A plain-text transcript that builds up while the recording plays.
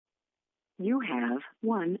You have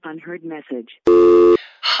one unheard message.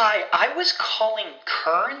 Hi, I was calling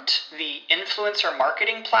Current, the influencer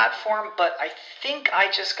marketing platform, but I think I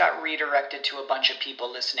just got redirected to a bunch of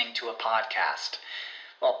people listening to a podcast.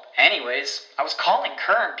 Well, anyways, I was calling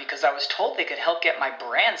Current because I was told they could help get my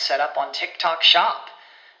brand set up on TikTok Shop,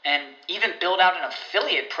 and even build out an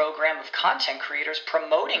affiliate program of content creators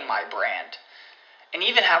promoting my brand, and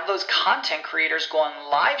even have those content creators go on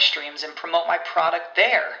live streams and promote my product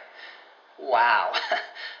there. Wow,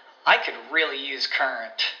 I could really use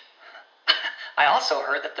Current. I also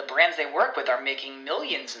heard that the brands they work with are making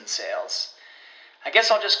millions in sales. I guess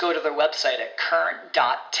I'll just go to their website at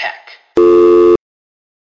current.tech.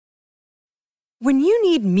 When you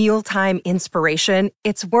need mealtime inspiration,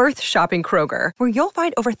 it's worth shopping Kroger, where you'll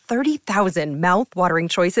find over 30,000 mouth-watering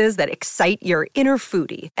choices that excite your inner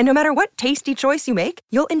foodie. And no matter what tasty choice you make,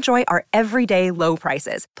 you'll enjoy our everyday low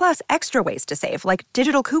prices, plus extra ways to save, like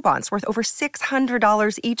digital coupons worth over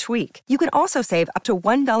 $600 each week. You can also save up to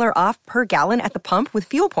 $1 off per gallon at the pump with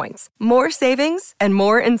fuel points. More savings and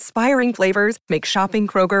more inspiring flavors make shopping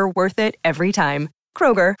Kroger worth it every time.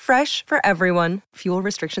 Kroger, fresh for everyone. Fuel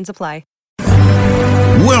restrictions apply.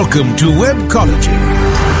 Welcome to Webcology.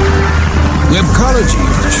 Webcology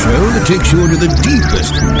is the show that takes you into the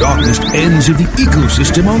deepest and darkest ends of the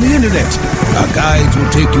ecosystem on the internet. Our guides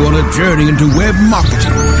will take you on a journey into web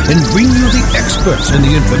marketing and bring you the experts and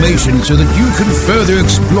the information so that you can further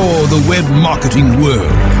explore the web marketing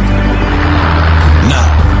world. Now,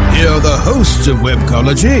 here are the hosts of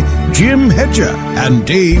Webcology, Jim Hedger and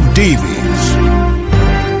Dave Davies.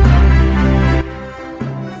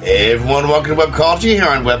 Hey everyone, welcome to Webcology here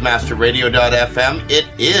on WebmasterRadio.fm. It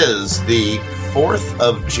is the 4th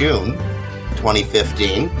of June,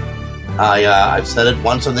 2015. I've said it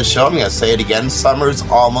once on the show, I'm going to say it again. Summer's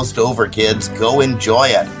almost over, kids. Go enjoy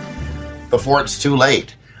it before it's too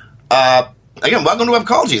late. Again, welcome to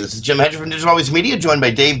Webcology. This is Jim Hedger from Digital Always Media, joined by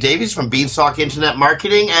Dave Davies from Beanstalk Internet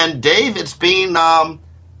Marketing. And Dave, it's been,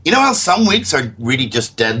 you know how some weeks are really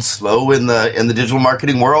just dead slow in the digital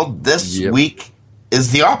marketing world? This week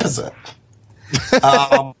is the opposite.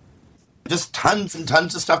 Just tons and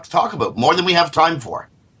tons of stuff to talk about, more than we have time for.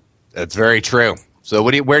 That's very true. So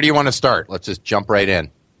where do you want to start? Let's just jump right in.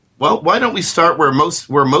 Well, why don't we start where most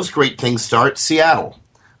great things start, Seattle.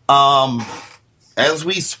 As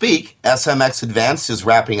we speak, SMX Advanced is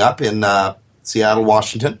wrapping up in Seattle,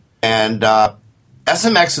 Washington. And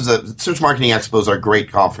SMX Search Marketing Expos are great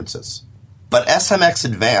conferences. But SMX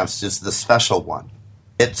Advanced is the special one.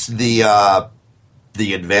 It's the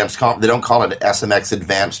advanced they don't call it SMX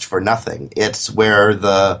Advanced for nothing. It's where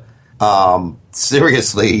the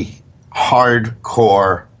seriously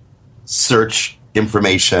hardcore search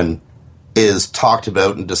information is talked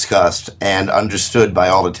about and discussed and understood by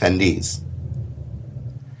all attendees.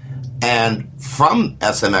 And from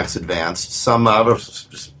SMX Advanced, some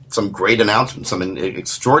great announcements, some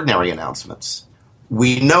extraordinary announcements.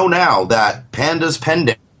 We know now that Panda's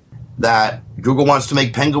pending, that Google wants to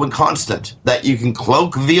make Penguin constant, that you can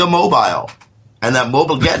cloak via mobile, and that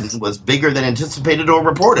Mobilegeddon was bigger than anticipated or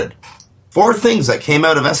reported. 4 things that came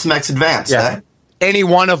out of SMX Advanced. Yeah. Any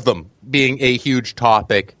one of them being a huge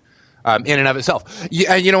topic in and of itself.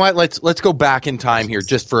 And you know what? Let's go back in time here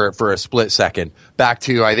just for a split second. Back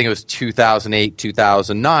to, I think it was 2008,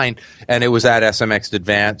 2009, and it was at SMX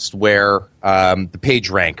Advanced where the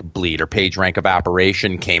PageRank bleed or PageRank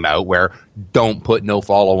evaporation came out, where don't put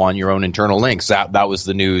nofollow on your own internal links. That was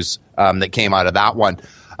the news that came out of that one.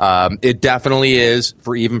 It definitely is,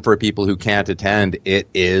 for people who can't attend, it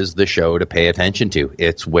is the show to pay attention to.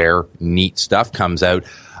 It's where neat stuff comes out.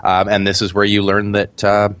 And this is where you learn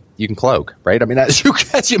that you can cloak, right? I mean, as you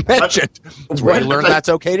mentioned, it's where you learn that's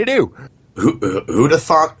okay to do. Who'd have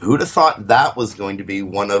thought that was going to be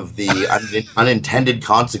one of the unintended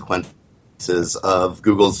consequences of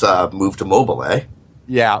Google's move to mobile, eh?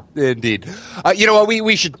 Yeah, indeed. You know what?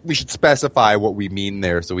 We should specify what we mean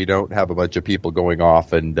there, so we don't have a bunch of people going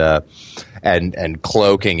off and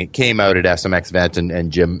cloaking. It came out at SMX Event,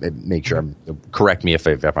 and Jim, make sure correct me if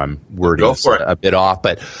I'm wording this a bit off,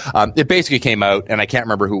 but it basically came out, and I can't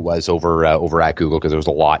remember who it was over at Google, because there was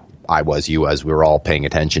a lot. You was, we were all paying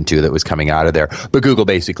attention to that was coming out of there. But Google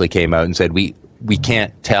basically came out and said we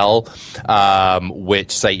can't tell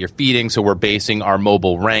which site you're feeding, so we're basing our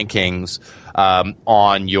mobile rankings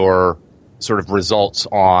on your sort of results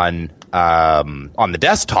on the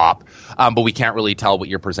desktop, but we can't really tell what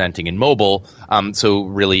you're presenting in mobile. So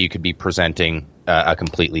really, you could be presenting a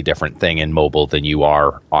completely different thing in mobile than you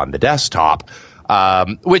are on the desktop.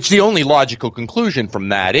 Which the only logical conclusion from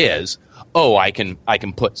that is, oh, I can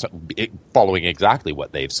put following exactly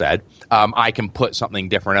what they've said. I can put something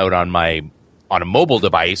different out on a mobile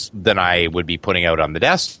device than I would be putting out on the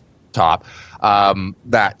desktop.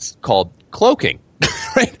 That's called cloaking.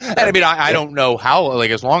 Right? And I mean, I don't know how,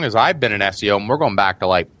 like, as long as I've been in SEO, and we're going back to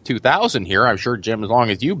like 2000 here, I'm sure, Jim, as long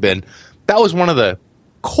as you've been, that was one of the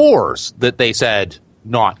cores that they said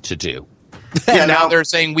not to do. And now they're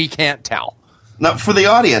saying we can't tell. Now, for the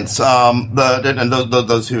audience,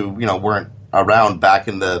 those who weren't around back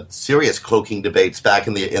in the serious cloaking debates back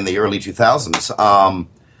in the early 2000s,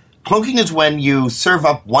 cloaking is when you serve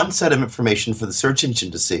up one set of information for the search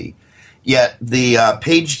engine to see, yet the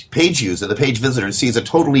page user, the page visitor, sees a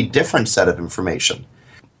totally different set of information.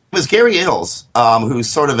 It was Gary Ills, who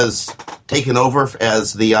sort of has taken over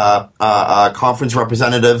as the conference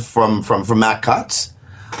representative from Matt Cutts.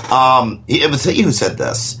 It was he who said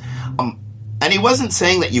this. And he wasn't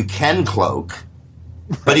saying that you can cloak,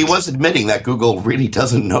 but he was admitting that Google really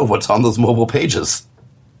doesn't know what's on those mobile pages.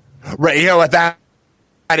 Right. You know what? That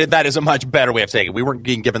is a much better way of saying it. We weren't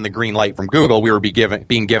being given the green light from Google. We were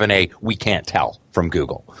being given a we can't tell from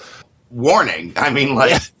Google. Warning. I mean,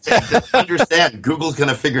 like, understand, Google's going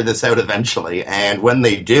to figure this out eventually. And when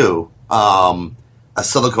they do, a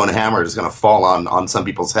silicone hammer is going to fall on some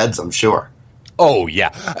people's heads, I'm sure. Oh, yeah.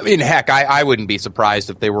 I mean, heck, I wouldn't be surprised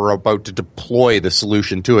if they were about to deploy the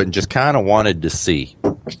solution to it and just kind of wanted to see.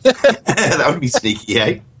 That would be sneaky,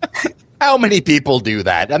 eh? How many people do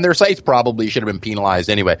that? And their sites probably should have been penalized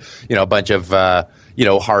anyway. You know, a bunch of,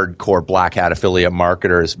 hardcore black hat affiliate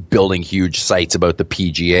marketers building huge sites about the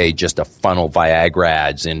PGA just to funnel Viagra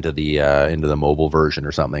ads into the mobile version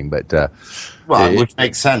or something. But which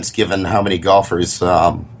makes sense given how many golfers,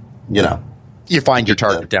 you find your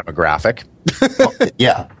target demographic.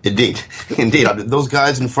 Yeah, indeed. Those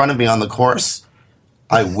guys in front of me on the course,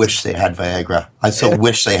 I wish they had Viagra. I so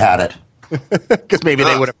wish they had it. Because maybe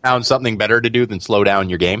they would have found something better to do than slow down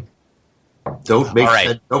your game. Don't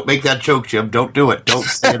make that joke, Jim. Don't do it. Don't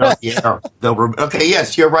say it on the air. Okay,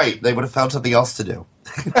 yes, you're right. They would have found something else to do.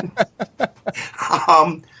 But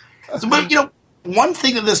one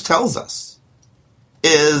thing that this tells us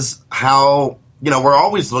is how we're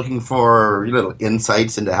always looking for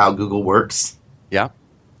insights into how Google works. Yeah,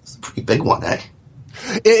 it's a pretty big one, eh?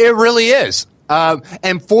 It really is.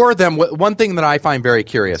 And for them, one thing that I find very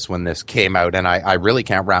curious when this came out, and I really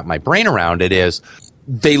can't wrap my brain around it, is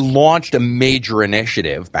they launched a major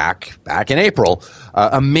initiative back in April,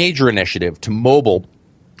 a major initiative to mobile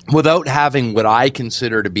without having what I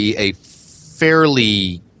consider to be a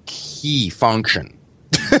fairly key function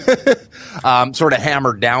sort of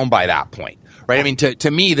hammered down by that point. Right? I mean,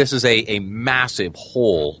 to me, this is a massive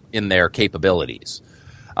hole in their capabilities.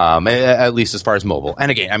 At least as far as mobile. And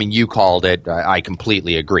again, I mean, you called it. I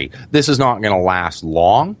completely agree. This is not going to last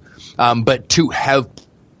long. But to have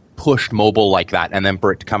pushed mobile like that and then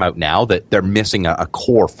for it to come out now that they're missing a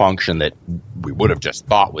core function that we would have just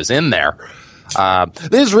thought was in there.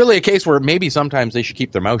 This is really a case where maybe sometimes they should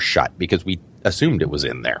keep their mouth shut because we assumed it was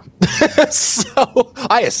in there. So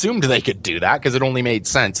I assumed they could do that because it only made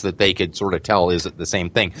sense that they could sort of tell, is it the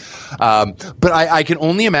same thing? But I can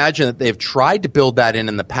only imagine that they've tried to build that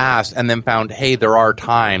in the past and then found, hey, there are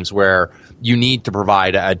times where you need to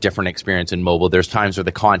provide a different experience in mobile. There's times where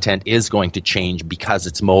the content is going to change because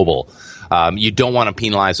it's mobile. You don't want to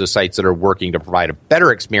penalize those sites that are working to provide a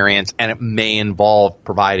better experience, and it may involve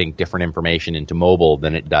providing different information into mobile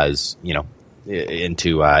than it does,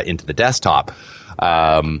 into the desktop.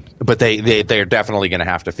 But they're definitely going to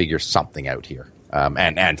have to figure something out here,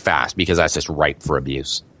 and fast, because that's just ripe for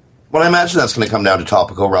abuse. Well, I imagine that's going to come down to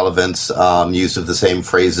topical relevance, use of the same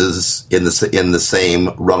phrases in the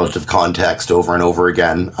same relative context over and over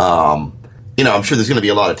again. I'm sure there's going to be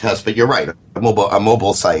a lot of tests, but you're right. A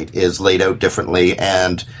mobile site is laid out differently,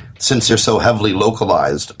 and since they're so heavily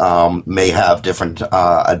localized, may have different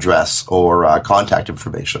address or contact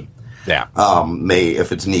information. Yeah.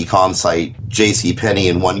 If it's an e-com site, JCPenney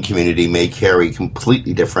in one community may carry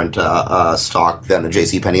completely different stock than a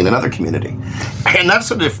JCPenney in another community. And that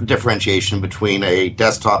sort of differentiation between a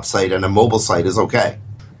desktop site and a mobile site is okay.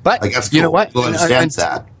 But I guess you know what? Google understands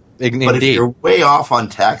that. Indeed. But if you're way off on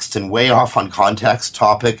text and way off on context,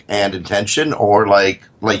 topic, and intention, or like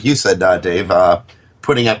you said, Dave,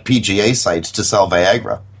 putting up PGA sites to sell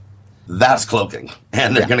Viagra, that's cloaking.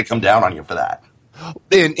 And they're going to come down on you for that.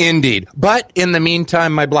 Indeed. But in the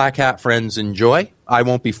meantime, my black hat friends, enjoy. I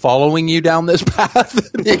won't be following you down this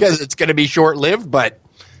path because it's going to be short-lived, but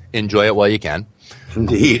enjoy it while you can.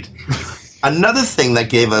 Indeed. Another thing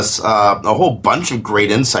that gave us a whole bunch of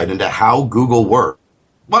great insight into how Google works.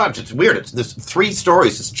 Well, it's weird. There's three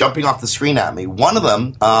stories just jumping off the screen at me. One of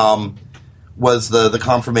them was the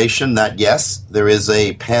confirmation that, yes, there is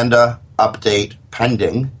a Panda update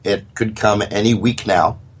pending. It could come any week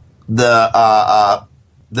now. The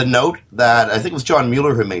note that, I think it was John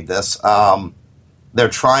Mueller who made this, they're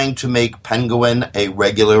trying to make Penguin a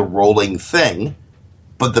regular rolling thing.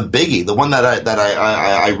 But the biggie, the one that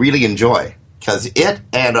I really enjoy, because it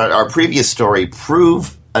and our previous story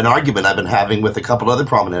prove an argument I've been having with a couple other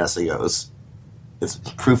prominent SEOs. It's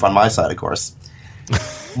proof on my side, of course.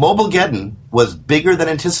 Mobilegeddon was bigger than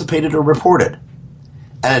anticipated or reported,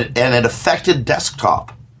 and it affected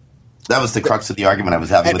desktop. That was the crux of the argument I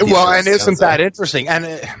was having with you. Well, and isn't that interesting?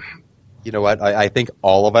 And you know what? I think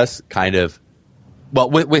all of us kind of, well,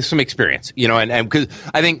 with some experience, you know, and because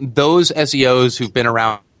I think those SEOs who've been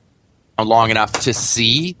around long enough to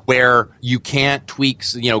see where you can't tweak,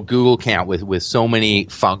 you know, Google can't with so many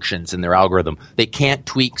functions in their algorithm, they can't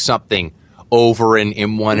tweak something over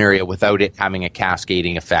in one area without it having a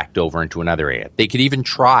cascading effect over into another area. They could even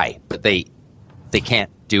try, but they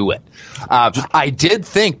can't do it. I did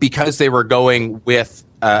think because they were going with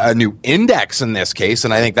a new index in this case,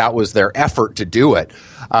 and I think that was their effort to do it.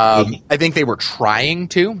 I think they were trying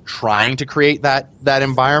to create that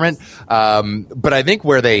environment. But I think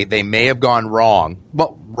where they may have gone wrong,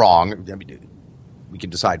 I mean, we can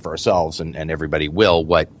decide for ourselves, and everybody will,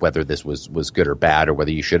 whether this was good or bad, or whether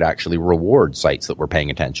you should actually reward sites that were paying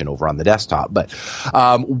attention over on the desktop. But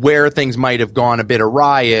where things might have gone a bit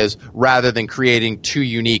awry is, rather than creating two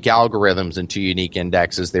unique algorithms and two unique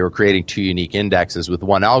indexes, they were creating two unique indexes with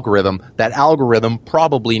one algorithm. That algorithm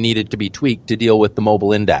probably needed to be tweaked to deal with the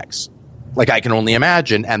mobile index. Like I can only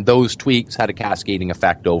imagine, and those tweaks had a cascading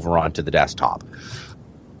effect over onto the desktop.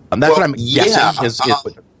 And that's what I'm guessing is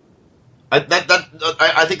I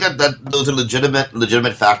think that those are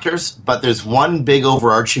legitimate factors, but there's one big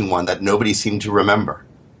overarching one that nobody seemed to remember.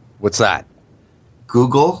 What's that?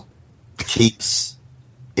 Google keeps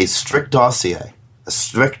a strict dossier, a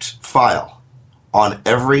strict file on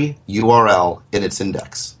every URL in its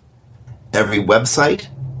index. Every website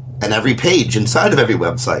and every page inside of every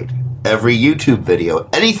website, every YouTube video,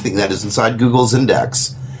 anything that is inside Google's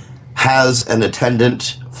index has an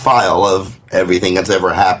attendant file of everything that's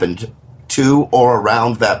ever happened to or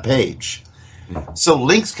around that page. So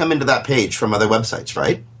links come into that page from other websites,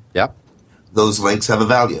 right? Yep. Those links have a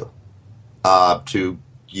value. To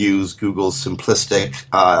use Google's simplistic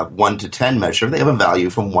 1 to 10 measure, they have a value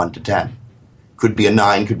from 1 to 10. Could be a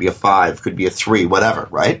 9, could be a 5, could be a 3, whatever,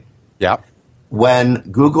 right? Yep. When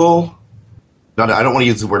Google, I don't want to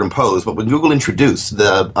use the word impose, but when Google introduced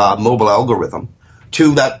the mobile algorithm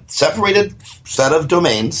to that separated set of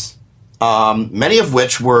domains, many of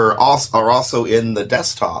which are also in the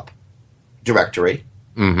desktop directory.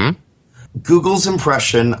 Mm-hmm. Google's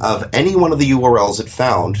impression of any one of the URLs it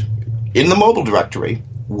found in the mobile directory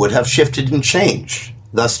would have shifted and changed,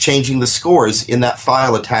 thus changing the scores in that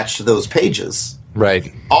file attached to those pages.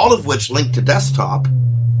 Right. All of which link to desktop,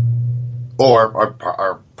 or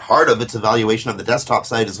are part of its evaluation of the desktop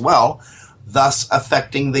site as well, thus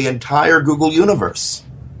affecting the entire Google universe.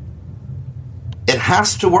 It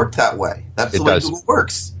has to work that way. That's the way Google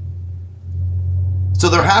works. So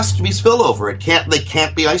there has to be spillover. They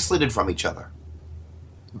can't be isolated from each other.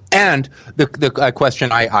 And the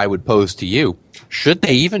question I would pose to you, should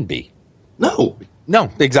they even be? No,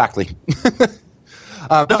 exactly.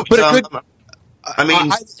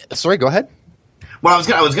 Sorry, go ahead. Well, I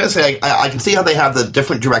was going to say I can see how they have the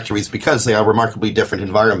different directories because they are remarkably different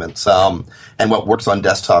environments. And what works on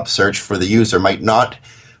desktop search for the user might not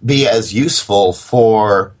be as useful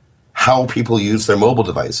for how people use their mobile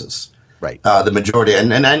devices. Right. The majority,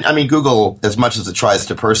 and I mean, Google, as much as it tries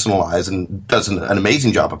to personalize and does an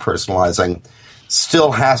amazing job of personalizing,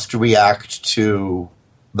 still has to react to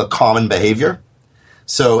the common behavior.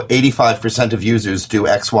 So 85% of users do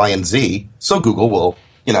X, Y, and Z. So Google will,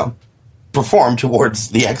 perform towards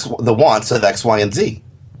the wants of X, Y, and Z.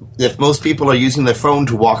 If most people are using their phone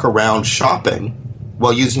to walk around shopping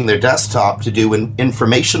while using their desktop to do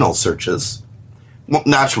informational searches, well,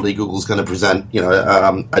 naturally Google's going to present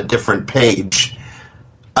a different page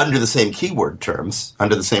under the same keyword terms,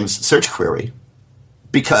 under the same search query,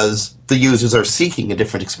 because the users are seeking a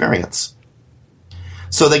different experience.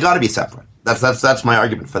 So they got to be separate. That's my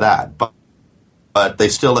argument for that. But they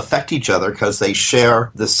still affect each other because they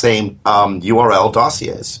share the same URL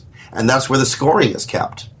dossiers, and that's where the scoring is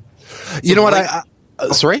kept. You know what?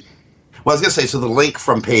 Sorry? Well, I was going to say, so the link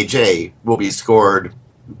from page A will be scored,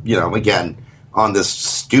 again, on this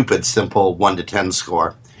stupid, simple 1 to 10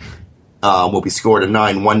 score. Will be scored a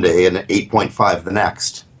 9 one day and an 8.5 the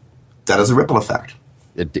next. That is a ripple effect.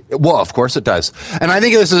 Well, of course it does. And I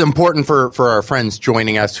think this is important for our friends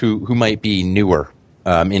joining us who might be newer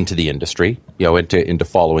into the industry, into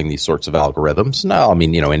following these sorts of algorithms. No, I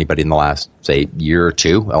mean, anybody in the last, say, year or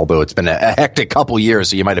two, although it's been a hectic couple years,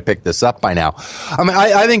 so you might have picked this up by now. I mean,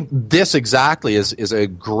 I think this exactly is a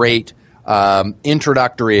great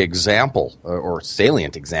introductory example or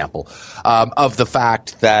salient example of the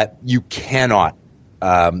fact that you cannot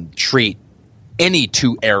treat any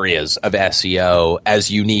two areas of SEO as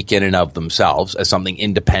unique in and of themselves, as something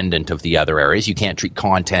independent of the other areas. You can't treat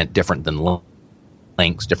content different than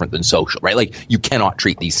links, different than social, right? Like, you cannot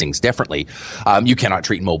treat these things differently. You cannot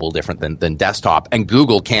treat mobile different than desktop. And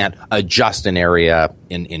Google can't adjust an area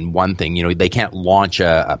in one thing. They can't launch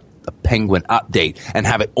a Penguin update and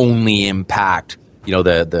have it only impact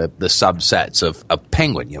the subsets of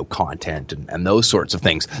Penguin, content and those sorts of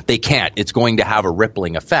things. They can't. It's going to have a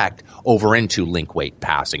rippling effect over into link weight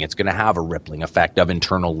passing. It's going to have a rippling effect of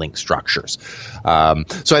internal link structures. So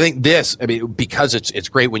I think because it's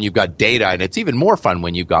great when you've got data, and it's even more fun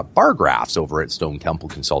when you've got bar graphs over at Stone Temple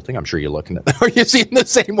Consulting. I'm sure you're looking at, or you're seeing the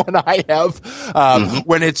same one I have,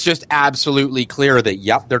 when it's just absolutely clear that,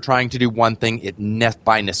 yep, they're trying to do one thing. It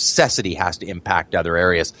by necessity has to impact other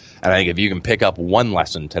areas. And I think if you can pick up one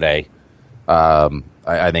lesson today,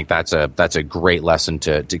 I think that's a great lesson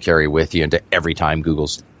to carry with you into every time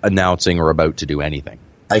Google's announcing or about to do anything.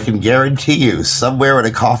 I can guarantee you, somewhere in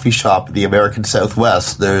a coffee shop in the American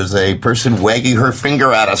Southwest, there's a person wagging her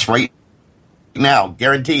finger at us right now.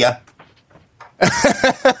 Guarantee ya.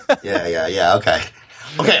 Yeah.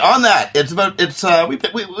 Okay, on that,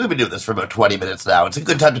 we've been doing this for about 20 minutes now. It's a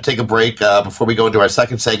good time to take a break before we go into our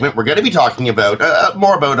second segment. We're going to be talking about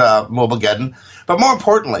more about Mobilegeddon, but more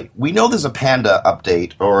importantly, we know there's a Panda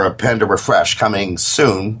update or a Panda refresh coming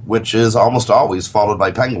soon, which is almost always followed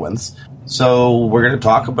by Penguins. So we're going to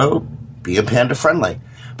talk about being Panda friendly.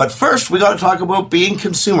 But first, we got to talk about being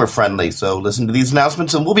consumer friendly. So listen to these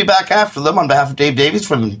announcements, and we'll be back after them. On behalf of Dave Davies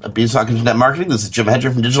from Beanstalk Internet Marketing, this is Jim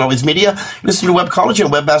Hedger from Digital Always Media. Listen to Webcology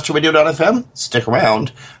on webmasterradio.fm. Stick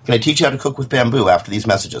around. I'm going to teach you how to cook with bamboo after these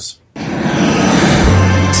messages.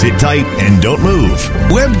 Sit tight and don't move.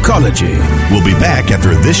 Webcology. We'll be back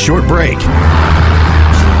after this short break.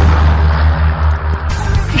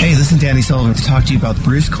 Hey, this is Danny Sullivan to talk to you about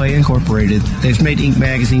Bruce Clay Incorporated. They've made Inc.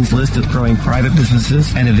 Magazine's list of growing private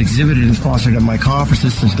businesses and have exhibited and sponsored at my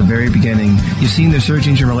conferences since the very beginning. You've seen their search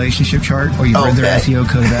engine relationship chart, or you've read their SEO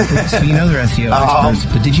code of ethics, so you know they're SEO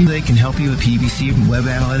experts. But did you know they can help you with PPC, web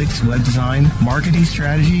analytics, web design, marketing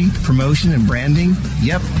strategy, promotion, and branding?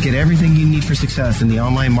 Yep, get everything you need for success in the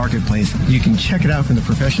online marketplace. You can check it out from the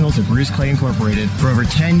professionals at Bruce Clay Incorporated. For over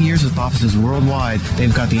 10 years with offices worldwide,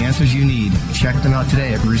 they've got the answers you need. Check them out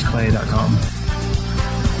today at bruceclay.com.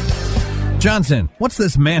 Johnson, what's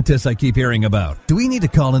this Mantis I keep hearing about? Do we need to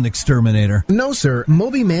call an exterminator? No, sir.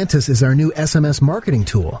 Moby Mantis is our new SMS marketing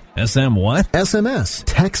tool. SM what? SMS,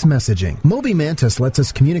 text messaging. Moby Mantis lets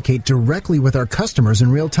us communicate directly with our customers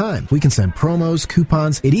in real time. We can send promos,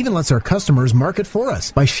 coupons. It even lets our customers market for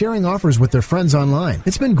us by sharing offers with their friends online.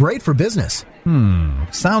 It's been great for business.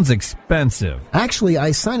 Sounds expensive. Actually,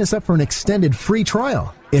 I signed us up for an extended free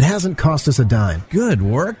trial. It hasn't cost us a dime. Good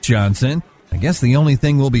work, Johnson. I guess the only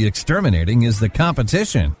thing we'll be exterminating is the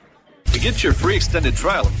competition. To get your free extended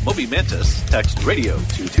trial of Moby Mantis, text radio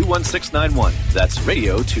to 21691. That's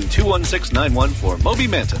radio to 21691 for Moby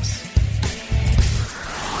Mantis.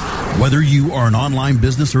 Whether you are an online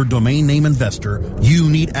business or domain name investor, you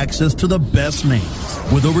need access to the best names.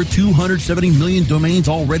 With over 270 million domains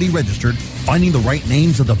already registered, finding the right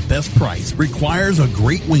names at the best price requires a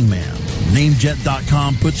great wingman.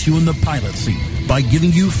 Namejet.com puts you in the pilot seat by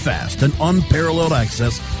giving you fast and unparalleled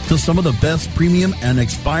access to some of the best premium and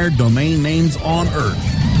expired domain names on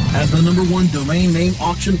earth. As the #1 domain name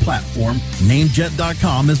auction platform,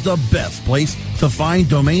 Namejet.com is the best place to find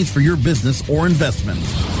domains for your business or investment.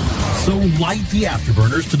 So light the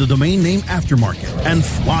afterburners to the domain name aftermarket and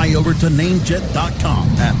fly over to Namejet.com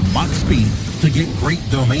at Mach speed to get great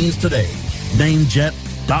domains today.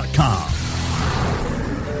 Namejet.com.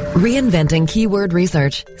 Reinventing keyword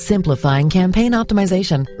research, simplifying campaign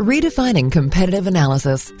optimization, redefining competitive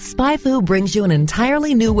analysis. SpyFu brings you an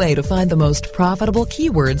entirely new way to find the most profitable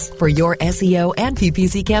keywords for your SEO and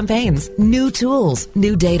PPC campaigns. New tools,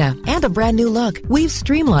 new data, and a brand new look. We've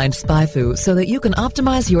streamlined SpyFu so that you can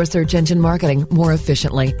optimize your search engine marketing more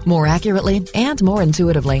efficiently, more accurately, and more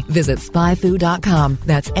intuitively. Visit spyfu.com.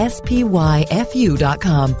 That's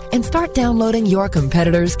SPYFU.com and start downloading your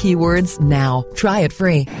competitors' keywords now. Try it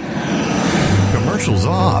free. commercials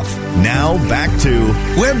off. Now back to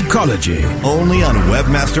Webcology, only on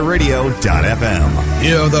WebmasterRadio.fm.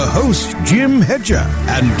 Here are the hosts, Jim Hedger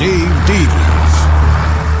and Dave Davies.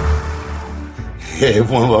 Hey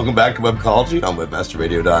everyone, welcome back to Webcology on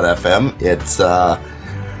WebmasterRadio.fm. It's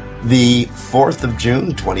the 4th of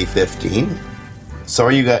June, 2015.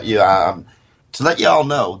 Sorry to let you all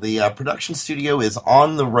know, the production studio is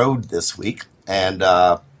on the road this week, and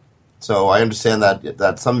so I understand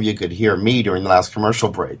that some of you could hear me during the last commercial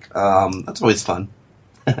break. That's always fun.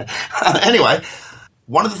 Anyway,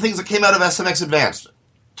 one of the things that came out of SMX Advanced,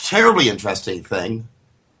 terribly interesting thing,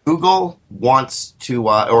 Google wants to,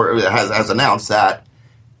 or has announced that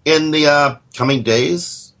in the coming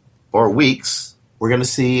days or weeks, we're going to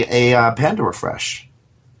see a Panda refresh.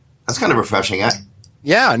 That's kind of refreshing, eh?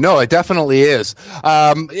 Yeah, no, it definitely is.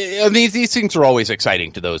 These things are always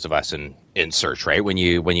exciting to those of us in search, right? When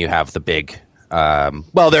you have the big,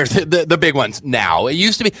 there's the big ones now. It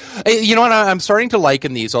used to be, you know what? I'm starting to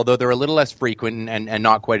liken these, although they're a little less frequent and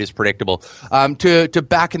not quite as predictable, to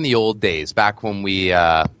back in the old days, back when we,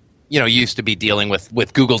 used to be dealing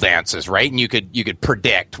with Google dances, right? And you could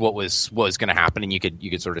predict what was going to happen, and you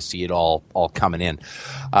could sort of see it all coming in.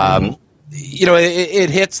 It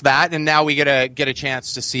hits that, and now we get a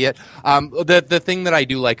chance to see it. The thing that I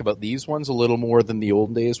do like about these ones a little more than the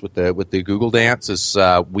old days with the Google Dance is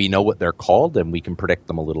we know what they're called, and we can predict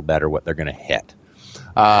them a little better what they're going to hit.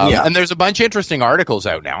 And there's a bunch of interesting articles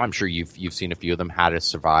out now. I'm sure you've seen a few of them. How to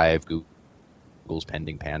survive Google's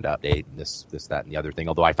pending Panda update, and this, that, and the other thing.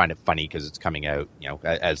 Although I find it funny because it's coming out,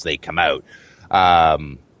 as they come out.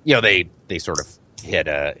 They sort of hit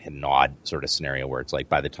an odd sort of scenario where it's like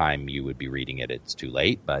by the time you would be reading it, it's too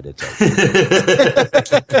late, but it's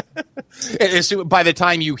okay. By the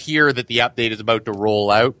time you hear that the update is about to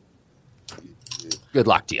roll out, good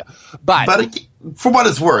luck to you. But for what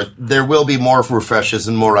it's worth, there will be more refreshes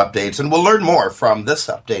and more updates, and we'll learn more from this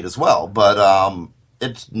update as well. But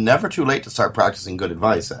it's never too late to start practicing good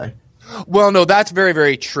advice, eh? Well, no, that's very,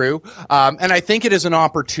 very true. And I think it is an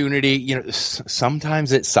opportunity.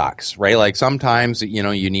 Sometimes it sucks, right? Like sometimes,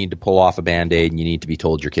 you need to pull off a Band-Aid and you need to be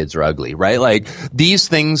told your kids are ugly, right? Like these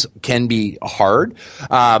things can be hard,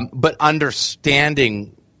 but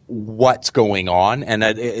understanding what's going on. And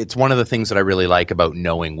it's one of the things that I really like about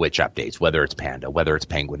knowing which updates, whether it's Panda, whether it's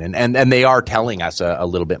Penguin. And they are telling us a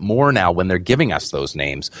little bit more now when they're giving us those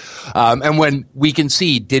names. And when we can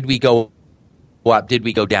see, did we go up? Did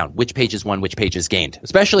we go down? Which pages won? Which pages gained?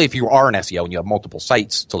 Especially if you are an SEO and you have multiple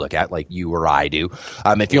sites to look at, like you or I do.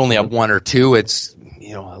 If you only have one or two, it's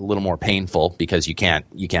a little more painful because you can't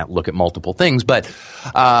look at multiple things. But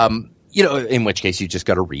in which case you just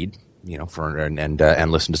got to read,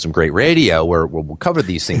 and listen to some great radio where we'll cover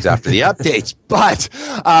these things after the updates. But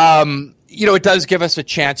it does give us a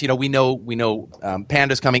chance. We know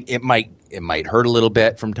Panda's coming. It might hurt a little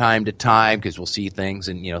bit from time to time because we'll see things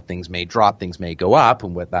and, things may drop, things may go up.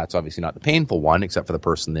 And that's obviously not the painful one, except for the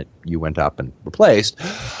person that you went up and replaced.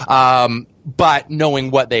 But knowing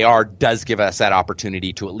what they are does give us that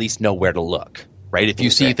opportunity to at least know where to look, right? If you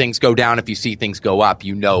see things go down, if you see things go up,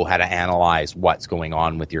 you know how to analyze what's going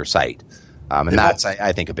on with your site. And that's,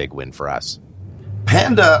 I think, a big win for us.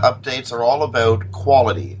 Panda updates are all about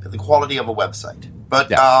quality, the quality of a website.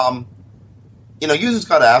 But, users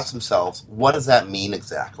got to ask themselves, what does that mean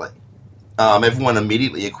exactly? Everyone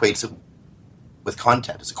immediately equates it with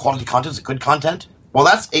content. Is it quality content? Is it good content? Well,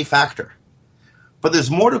 that's a factor. But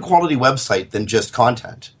there's more to quality website than just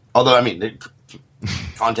content. Although,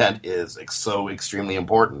 content is so extremely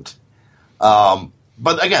important.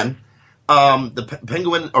 But again, the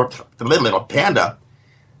Penguin or the Panda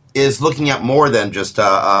is looking at more than just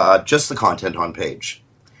the content on page.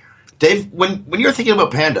 Dave, when you're thinking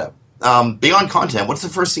about Panda, beyond content, what's the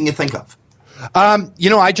first thing you think of?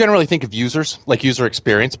 I generally think of users, like user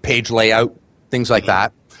experience, page layout, things like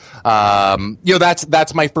that.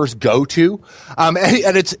 That's my first go-to, and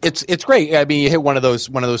it's great. I mean, you hit one of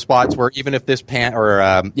those spots where even if this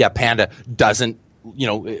Panda doesn't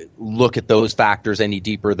look at those factors any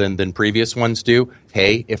deeper than previous ones do.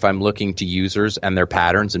 Hey, if I'm looking to users and their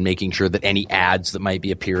patterns and making sure that any ads that might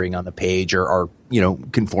be appearing on the page are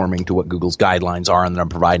conforming to what Google's guidelines are and that I'm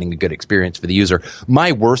providing a good experience for the user.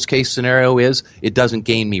 My worst case scenario is it doesn't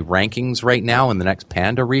gain me rankings right now in the next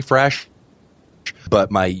Panda refresh,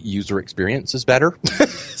 but my user experience is better.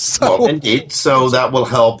 Well, indeed. So that will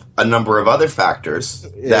help a number of other factors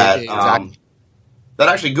that exactly. That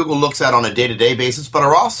actually Google looks at on a day-to-day basis, but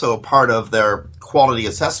are also a part of their quality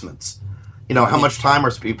assessments. How much time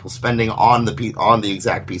are people spending on the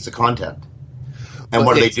exact piece of content, and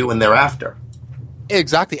what are they doing thereafter?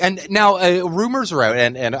 Exactly. And now rumors are out,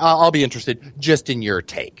 and I'll be interested just in your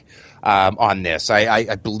take on this.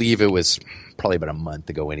 I believe it was probably about a month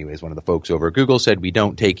ago anyways, one of the folks over at Google said we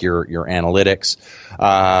don't take your analytics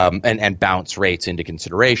and bounce rates into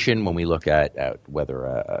consideration when we look at whether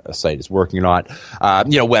a site is working or not,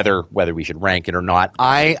 whether we should rank it or not.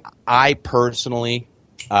 I personally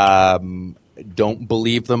don't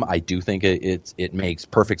believe them. I do think it makes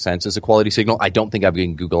perfect sense as a quality signal. I don't think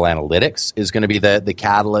having Google Analytics is going to be the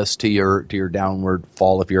catalyst to your downward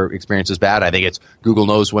fall if your experience is bad. I think it's Google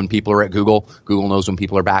knows when people are at Google. Google knows when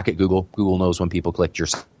people are back at Google. Google knows when people clicked your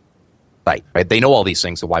site. Right? They know all these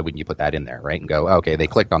things, so why wouldn't you put that in there, right? And go, okay, they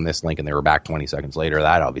clicked on this link and they were back 20 seconds later.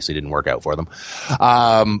 That obviously didn't work out for them.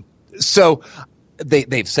 So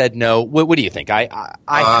they've said no. What do you think? I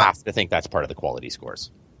have to think that's part of the quality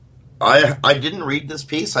scores. I didn't read this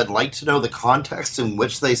piece. I'd like to know the context in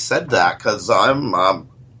which they said that, because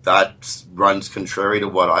that runs contrary to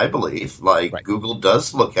what I believe. Like, right. Google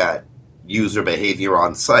does look at user behavior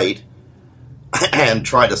on site and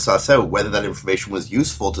try to suss out whether that information was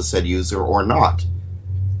useful to said user or not.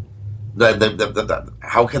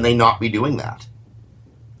 How can they not be doing that?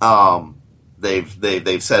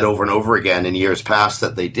 They've said over and over again in years past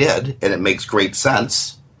that they did, and it makes great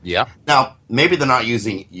sense. Yeah. Now, maybe they're not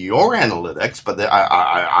using your analytics, but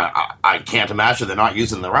I can't imagine they're not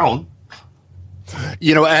using their own.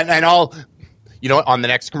 And I'll, on the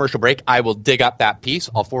next commercial break, I will dig up that piece.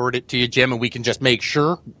 I'll forward it to you, Jim, and we can just make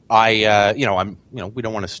sure we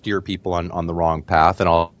don't want to steer people on the wrong path, and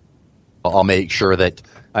I'll make sure that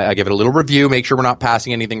I give it a little review, make sure we're not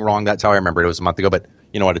passing anything wrong. That's how I remember it. It was a month ago, but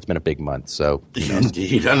you know what? It's been a big month, so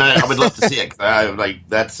indeed, and I would love to see it.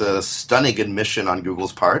 That's a stunning admission on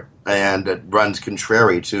Google's part, and it runs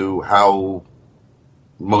contrary to how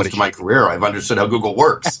most of my career I've understood how Google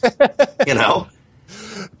works.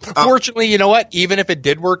 Fortunately, you know what? Even if it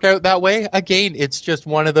did work out that way, again, it's just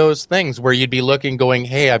one of those things where you'd be looking, going,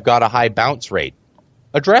 "Hey, I've got a high bounce rate.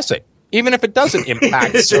 Address it." Even if it doesn't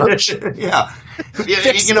impact search. Yeah.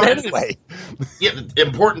 Anyway. Yeah,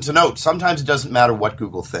 important to note, sometimes it doesn't matter what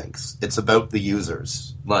Google thinks. It's about the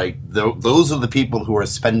users. Like, those are the people who are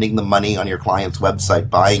spending the money on your client's website,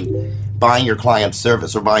 buying your client's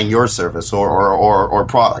service or buying your service or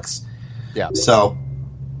products. Yeah. So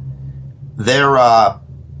their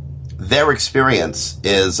experience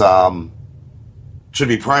is should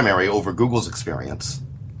be primary over Google's experience.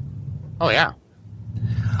 Oh, yeah.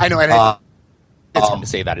 I know, and it's hard to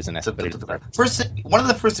say that, isn't it? One of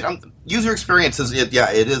the first user experiences. It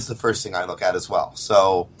is the first thing I look at as well.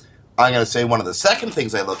 So I'm going to say one of the second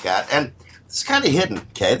things I look at, and it's kind of hidden.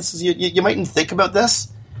 Okay, this is you mightn't think about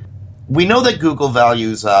this. We know that Google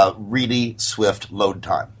values really swift load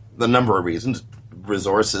time. The number of reasons,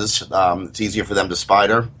 resources. It's easier for them to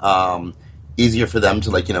spider. Easier for them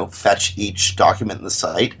to fetch each document in the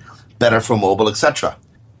site. Better for mobile, etc.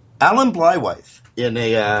 Alan Blywythe,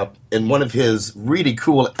 in one of his really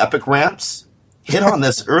cool epic rants, hit on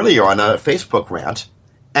this earlier on a Facebook rant,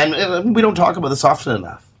 and we don't talk about this often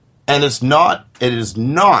enough. And it is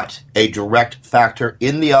not a direct factor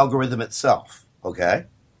in the algorithm itself, okay?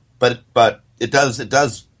 But it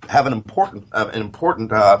does have an important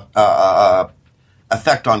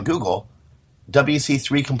effect on Google.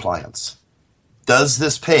 WC3 compliance. Does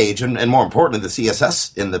this page, and more importantly, the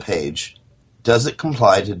CSS in the page, does it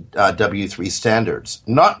comply to W3 standards?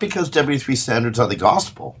 Not because W3 standards are the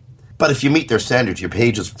gospel, but if you meet their standards, your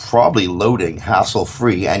page is probably loading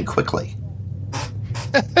hassle-free and quickly.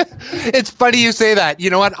 It's funny you say that.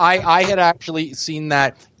 You know what? I had actually seen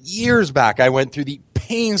that years back. I went through the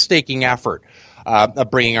painstaking effort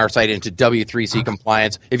of bringing our site into W3C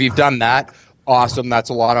compliance. If you've done that, awesome. That's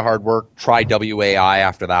a lot of hard work. Try WAI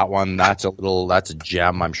after that one. That's a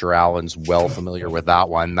gem. I'm sure Alan's well familiar with that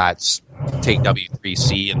one. That's take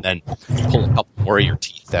W3C and then pull a couple more of your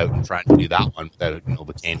teeth out and try to do that one without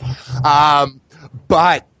Novocaine.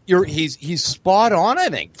 But he's spot on, I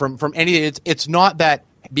think, from any. It's not that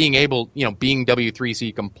being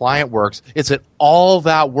W3C compliant works. It's that all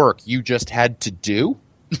that work you just had to do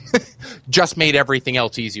just made everything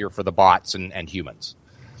else easier for the bots and humans.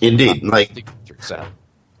 Indeed.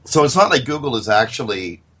 So it's not like Google is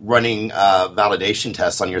actually running validation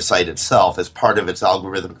tests on your site itself as part of its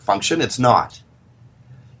algorithmic function. It's not.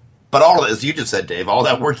 But all, as you just said, Dave, all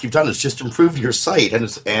that work you've done is just improved your site and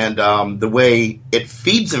the way it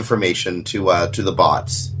feeds information to the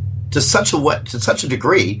bots to such a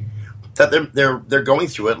degree that they're going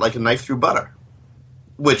through it like a knife through butter,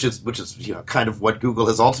 which is kind of what Google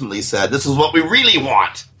has ultimately said. This is what we really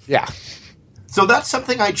want. Yeah. So that's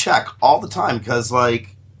something I check all the time because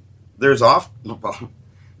there's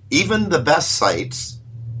even the best sites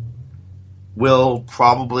you'll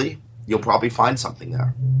probably find something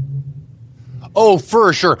there. Oh,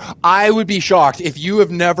 for sure. I would be shocked if you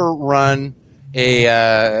have never run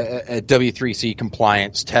a W3C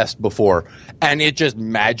compliance test before, and it just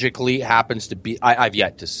magically happens to be. I've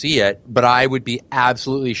yet to see it, but I would be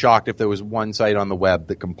absolutely shocked if there was one site on the web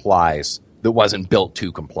that complies that wasn't built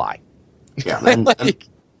to comply. Yeah, and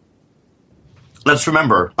let's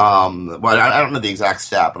remember. Well, I don't know the exact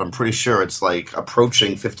stat, but I'm pretty sure it's like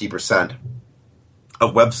approaching 50%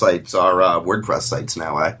 of websites are WordPress sites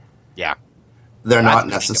now. Yeah. They're not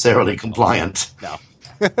necessarily compliant. No.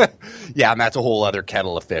 Yeah, and that's a whole other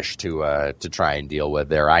kettle of fish to try and deal with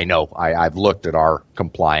there. I know. I've looked at our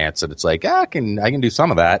compliance, and it's like, I can do some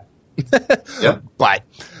of that. Yep. But,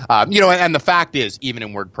 and the fact is, even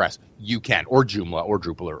in WordPress, you can, or Joomla, or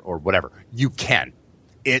Drupal, or whatever, you can.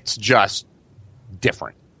 It's just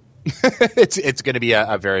different. It's going to be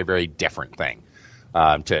a very, very different thing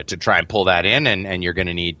to try and pull that in, and you're going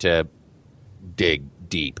to need to dig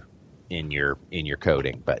deep in your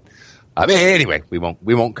coding. But anyway, we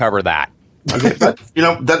won't cover that. Okay, but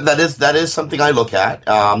that is something I look at.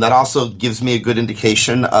 That also gives me a good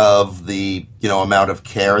indication of the amount of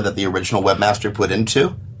care that the original webmaster put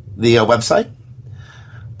into the website.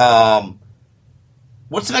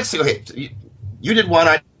 What's the next thing? Okay, you did one.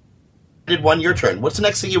 I did one. Your turn. What's the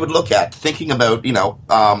next thing you would look at, thinking about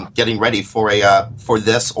getting ready for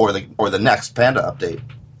this or the next Panda update?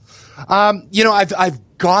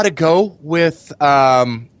 I've got to go with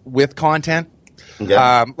content. Okay.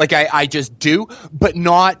 I just do, but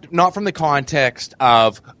not from the context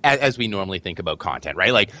of as we normally think about content,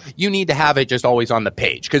 right? Like, you need to have it just always on the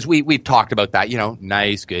page, because we've talked about that.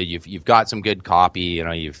 Nice, good. You've got some good copy.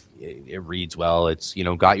 It reads well. It's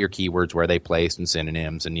got your keywords where they place and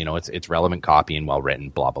synonyms, and it's relevant copy and well written.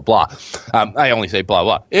 Blah blah blah. I only say blah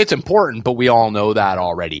blah. It's important, but we all know that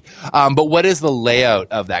already. But what is the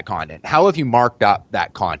layout of that content? How have you marked up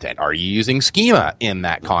that content? Are you using schema in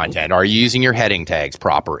that content? Are you using your heading tags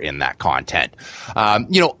proper in that content?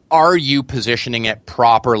 Are you positioning it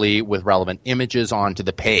properly with relevant images onto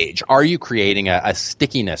the page? Are you creating a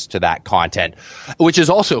stickiness to that content, which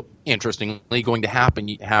is also interestingly going to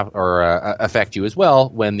affect you as well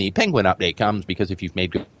when the Penguin update comes, because if you've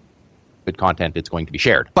made good content, it's going to be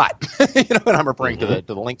shared. But when I'm referring to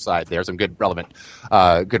the link side, there's some good relevant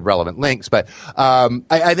links. But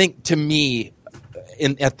I think, to me,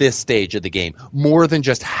 at this stage of the game, more than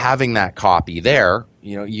just having that copy there,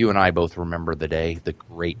 you and I both remember the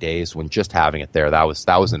great days when just having it there, that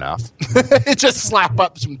was enough. Just slap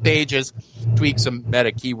up some pages, tweak some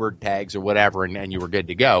meta keyword tags or whatever, and you were good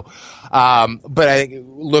to go. But I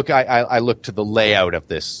look to the layout of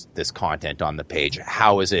this content on the page.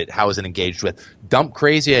 How is it engaged with? Dump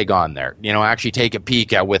Crazy Egg on there. Actually take a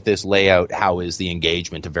peek at, with this layout, how is the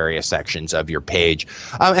engagement of various sections of your page,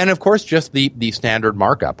 and of course just the standard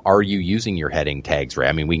markup. Are you using your heading tags right?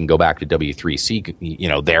 I mean, we can go back to W3C.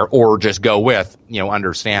 There, or just go with,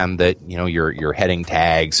 understand that, your heading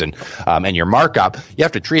tags and your markup, you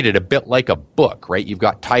have to treat it a bit like a book, right? You've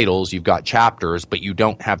got titles, you've got chapters, but you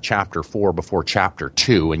don't have chapter 4 before chapter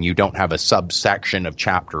 2, and you don't have a subsection of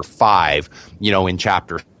chapter 5, in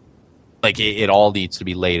chapter. Like, it all needs to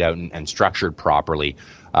be laid out and structured properly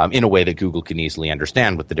in a way that Google can easily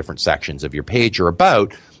understand what the different sections of your page are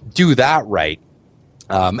about. Do that right.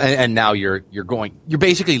 And now you're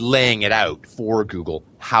basically laying it out for Google,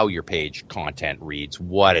 how your page content reads,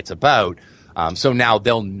 what it's about. So now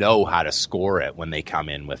they'll know how to score it when they come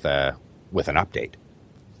in with an update.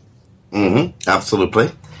 Mm-hmm.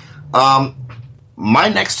 Absolutely. My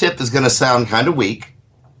next tip is going to sound kind of weak,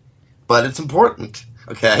 but it's important.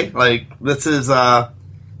 Okay, like this is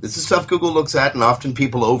stuff Google looks at and often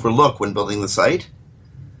people overlook when building the site.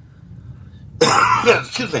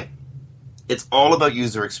 Excuse me. It's all about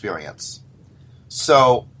user experience.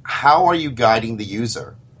 So how are you guiding the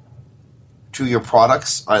user to your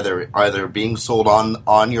products, either being sold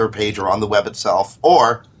on your page or on the web itself,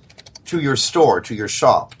 or to your store, to your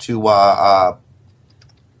shop, to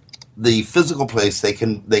the physical place they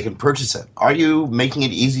can purchase it? Are you making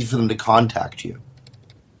it easy for them to contact you?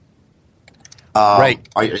 Right.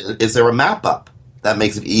 Is there a map up that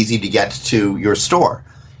makes it easy to get to your store?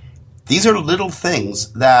 These are little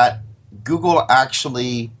things that Google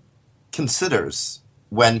actually considers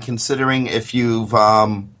when considering if you're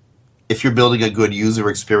building a good user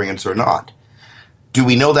experience or not. Do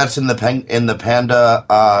we know that's in the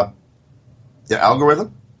Panda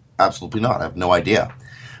algorithm? Absolutely not. I have no idea.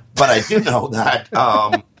 But I do know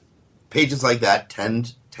that pages like that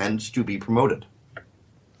tend to be promoted.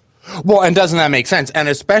 Well, and doesn't that make sense? And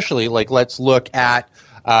especially, let's look at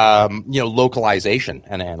localization,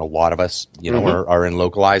 and a lot of us, are in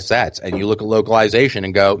localized sets, and you look at localization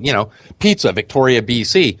and go, pizza, Victoria,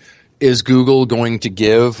 BC. Is Google going to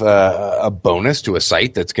give a bonus to a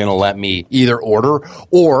site that's going to let me either order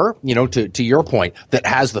or, to your point, that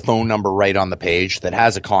has the phone number right on the page, that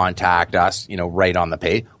has a contact us, right on the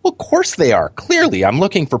page? Well, of course they are. Clearly, I'm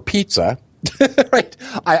looking for pizza, right?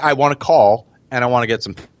 I want to call and I want to get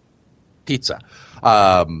some pizza.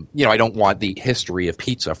 I don't want the history of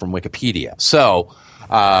pizza from Wikipedia. So,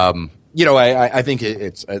 I think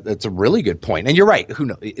it's a really good point. And you're right. Who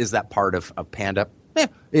knows? Is that part of Panda? Yeah,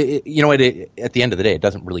 at the end of the day, it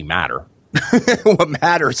doesn't really matter. What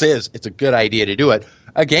matters is it's a good idea to do it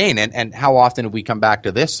again. And how often have we come back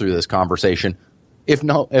to this through this conversation? If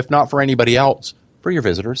not for anybody else, for your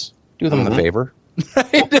visitors, do them the favor.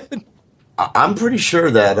 I'm pretty sure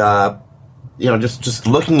that just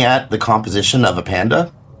looking at the composition of a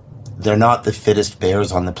panda, they're not the fittest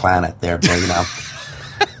bears on the planet. They're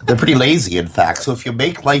they're pretty lazy, in fact. So if you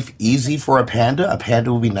make life easy for a panda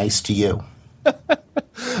will be nice to you.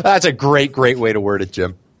 That's a great way to word it,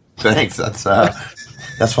 Jim. Thanks. That's why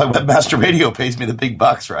Webmaster Radio pays me the big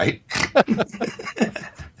bucks, right?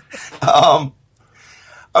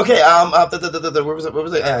 Okay. Where was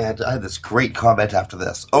it? I had this great comment after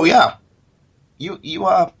this. Oh yeah, you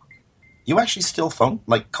actually still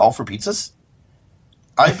call for pizzas?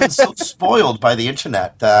 I've been so spoiled by the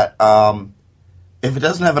internet that if it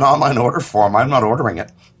doesn't have an online order form, I'm not ordering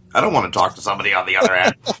it. I don't want to talk to somebody on the other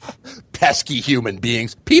end. Pesky human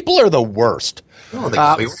beings. People are the worst. Oh, they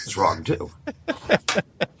got me wrong too.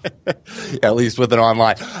 At least with an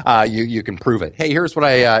online, you can prove it. Hey, here's what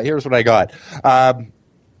I got. I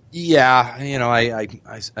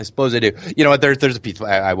suppose I do. There's a piece.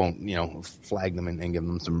 I won't flag them and give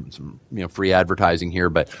them some free advertising here,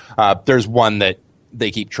 but there's one that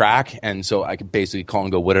they keep track, and so I can basically call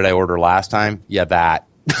and go, "What did I order last time?" Yeah, that.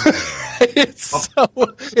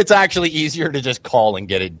 It's actually easier to just call and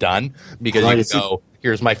get it done because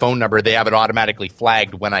here's my phone number. They have it automatically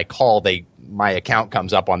flagged when I call. My account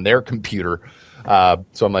comes up on their computer. So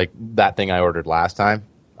I'm like, that thing I ordered last time,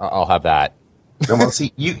 I'll have that. Well,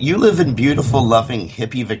 see, you live in beautiful, loving,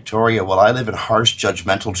 hippie Victoria, while I live in harsh,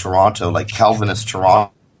 judgmental Toronto, like Calvinist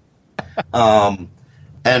Toronto.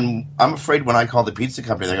 And I'm afraid when I call the pizza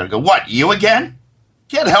company, they're going to go, "What, you again?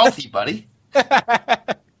 Get healthy, buddy."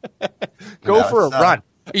 Go for a run.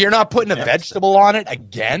 You're not putting a vegetable on it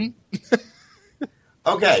again?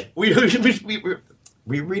 Okay. We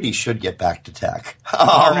really should get back to tech.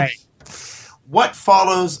 All right. What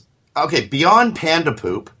follows? Okay, beyond panda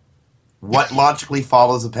poop, what logically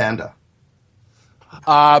follows a panda?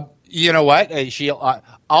 You know what?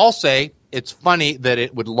 I'll say it's funny that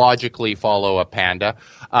it would logically follow a panda.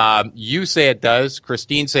 You say it does.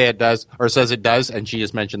 Christine says it does, and she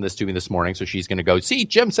just mentioned this to me this morning, so she's going to go, "See,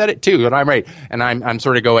 Jim said it too," and I'm right. And I'm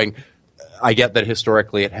sort of going, I get that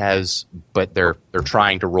historically it has, but they're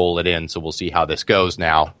trying to roll it in, so we'll see how this goes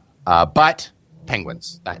now. But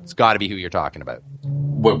penguins, that's got to be who you're talking about.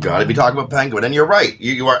 We've got to be talking about penguin, and you're right.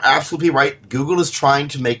 You are absolutely right. Google is trying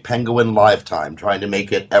to make penguin live time, trying to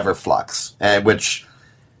make it Everflux, which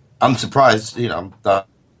I'm surprised,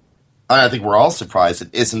 I think we're all surprised it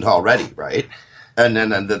isn't already, right? And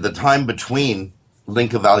then the time between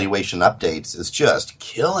link evaluation updates is just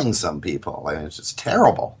killing some people. I mean, it's just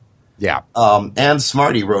terrible. Yeah. And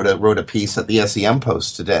Smarty wrote a piece at the SEM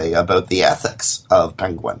Post today about the ethics of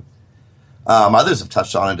Penguin. Others have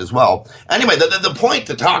touched on it as well. Anyway, the point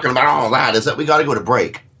to talking about all of that is that we got to go to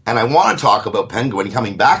break. And I want to talk about Penguin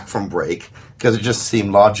coming back from break because it just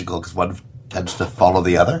seemed logical because one tends to follow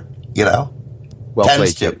the other, Well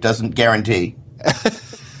tends played. to, doesn't guarantee.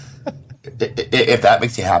 If that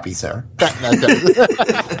makes you happy, sir.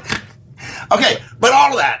 Okay, but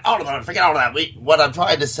all of that, forget all of that. What I'm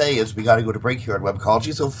trying to say is we got to go to break here at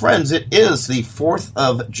Webcology. So, friends, it is the 4th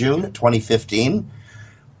of June, 2015.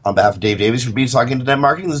 On behalf of Dave Davies from Beats Talk Internet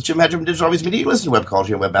Marketing, this is Jim Hedger from Digital Always Media. You listen to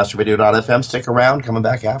Webcology on WebmasterRadio.fm. Stick around. Coming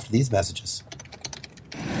back after these messages.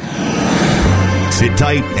 Sit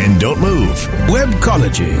tight and don't move.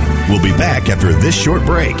 Webcology. We'll be back after this short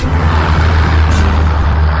break.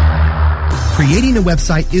 Creating a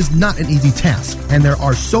website is not an easy task, and there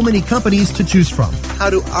are so many companies to choose from.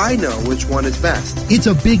 How do I know which one is best? It's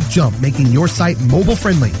a big jump making your site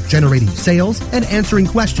mobile-friendly, generating sales, and answering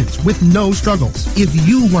questions with no struggles. If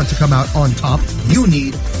you want to come out on top, you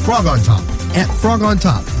need Frog on Top. At Frog on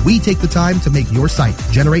Top, we take the time to make your site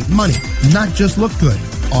generate money, not just look good.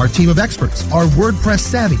 Our team of experts are WordPress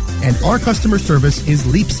savvy, and our customer service is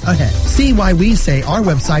leaps ahead. See why we say our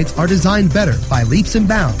websites are designed better by leaps and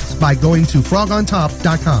bounds by going to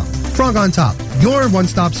frogontop.com. Frog on Top, your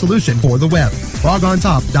one-stop solution for the web.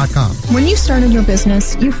 FrogOnTop.com. When you started your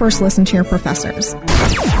business, you first listened to your professors.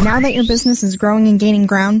 Now that your business is growing and gaining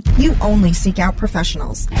ground, you only seek out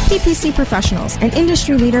professionals. PPC Professionals, an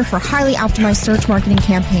industry leader for highly optimized search marketing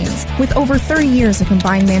campaigns with over 30 years of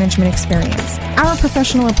combined management experience. Our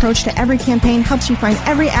professional approach to every campaign helps you find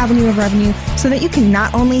every avenue of revenue so that you can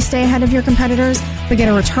not only stay ahead of your competitors, but get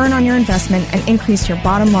a return on your investment and increase your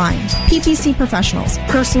bottom line. PPC Professionals,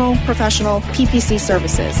 personal, professional, PPC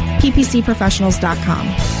services.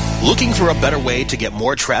 PPCprofessionals.com. Looking for a better way to get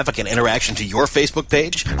more traffic and interaction to your Facebook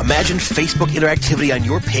page? Imagine Facebook interactivity on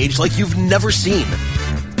your page like you've never seen.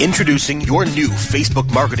 Introducing your new Facebook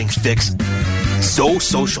marketing fix, So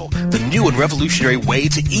Social, the new and revolutionary way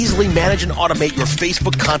to easily manage and automate your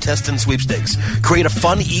Facebook contests and sweepstakes. Create a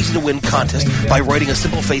fun, easy-to-win contest by writing a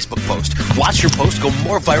simple Facebook post. Watch your post go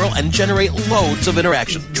more viral and generate loads of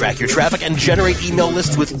interaction. Track your traffic and generate email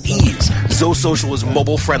lists with ease. So Social is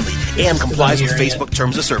mobile-friendly and complies with Facebook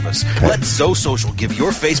Terms of Service. Let So Social give your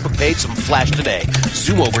Facebook page some flash today.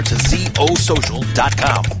 Zoom over to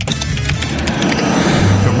ZOSocial.com.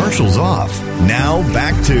 Commercials off. Now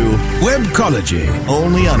back to Webcology,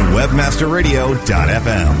 only on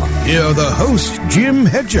WebmasterRadio.fm. Here are the hosts, Jim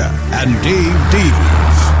Hedger and Dave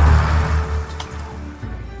Davies.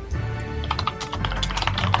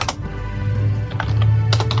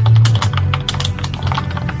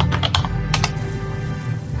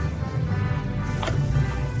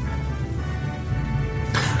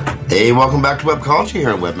 Hey, welcome back to Webcology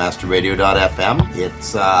here on WebmasterRadio.fm.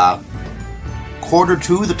 It's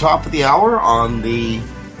 1:45, the top of the hour on the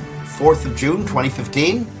 4th of June,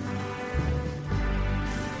 2015.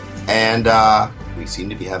 And we seem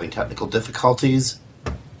to be having technical difficulties,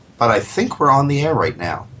 but I think we're on the air right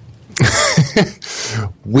now.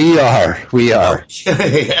 We are.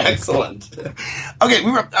 Okay, excellent. Okay,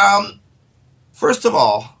 we were. First of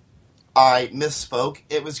all, I misspoke.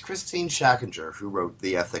 It was Christine Schackinger who wrote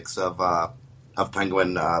the Ethics of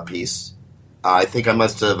Penguin piece. I think I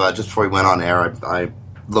must have, just before we went on air, I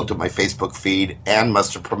looked at my Facebook feed and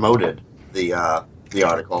must have promoted the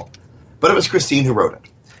article. But it was Christine who wrote it.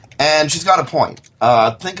 And she's got a point.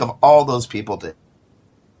 Think of all those people, Dave.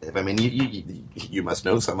 I mean, you must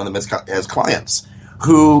know some of them as clients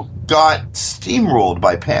who got steamrolled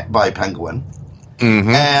by Penguin.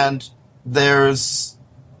 Mm-hmm. And there's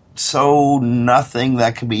so nothing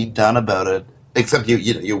that can be done about it, except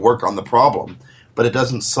you work on the problem. But it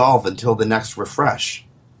doesn't solve until the next refresh.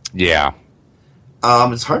 Yeah.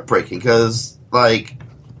 It's heartbreaking because,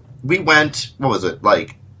 we went,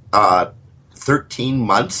 13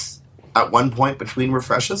 months at one point between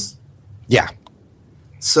refreshes? Yeah.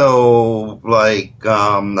 So,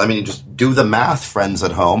 just do the math, friends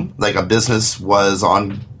at home. Like, a business was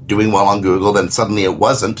doing well on Google, then suddenly it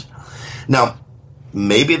wasn't. Now,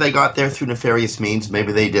 maybe they got there through nefarious means.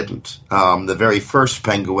 Maybe they didn't. The very first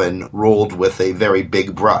Penguin rolled with a very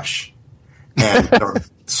big brush and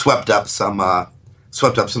swept up some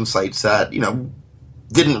sites that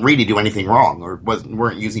didn't really do anything wrong or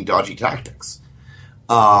weren't using dodgy tactics.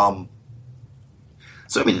 So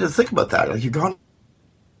just think about that. You're gone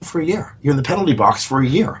for a year. You're in the penalty box for a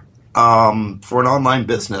year. For an online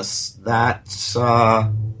business, that's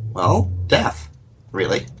death.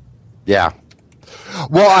 Really. Yeah.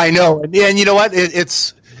 Well, I know, and you know what?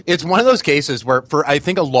 It's one of those cases where, for I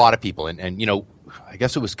think a lot of people, and I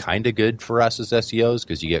guess it was kind of good for us as SEOs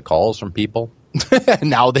because you get calls from people.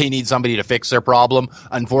 Now they need somebody to fix their problem.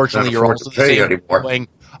 Unfortunately, you're also saying,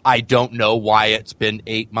 I don't know why it's been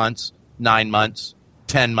 8 months, 9 months,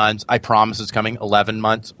 10 months. I promise it's coming 11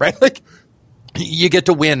 months, right? Like, you get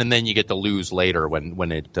to win and then you get to lose later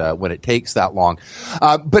when it takes that long.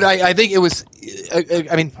 But I think it was.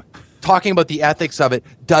 Talking about the ethics of it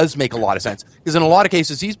does make a lot of sense because in a lot of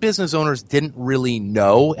cases, these business owners didn't really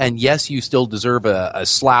know. And yes, you still deserve a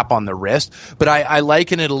slap on the wrist, but I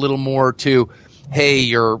liken it a little more to, hey,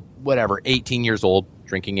 you're 18 years old.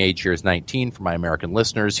 Drinking age here is 19 for my American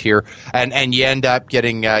listeners here, and you end up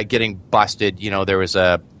getting busted. There was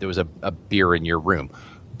a beer in your room.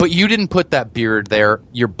 But you didn't put that beer there.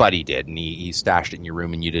 Your buddy did, and he stashed it in your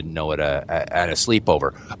room, and you didn't know it at a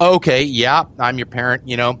sleepover. Okay, yeah, I'm your parent.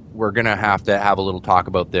 We're going to have a little talk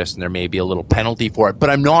about this, and there may be a little penalty for it. But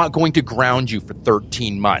I'm not going to ground you for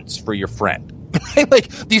 13 months for your friend. Like,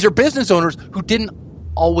 these are business owners who didn't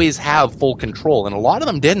always have full control, and a lot of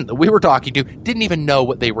them didn't. That we were talking to didn't even know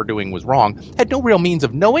what they were doing was wrong. Had no real means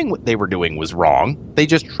of knowing what they were doing was wrong. They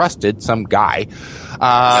just trusted some guy,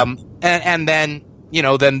 and then.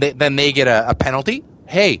 Then they get a penalty.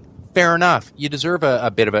 Hey, fair enough. You deserve a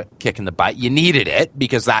bit of a kick in the butt. You needed it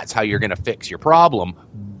because that's how you're going to fix your problem.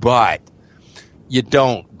 but you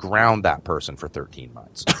don't ground that person for 13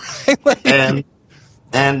 months.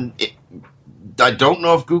 I don't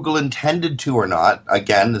know if Google intended to or not.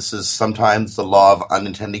 Again, this is sometimes the law of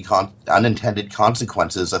unintended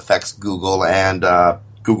consequences affects Google and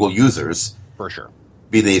Google users. For sure.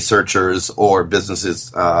 Be they searchers or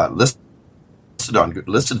businesses listed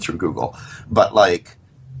through Google. But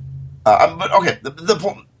the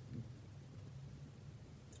point.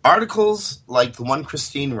 Articles like the one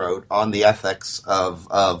Christine wrote on the ethics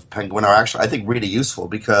of Penguin are actually, I think, really useful,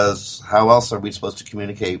 because how else are we supposed to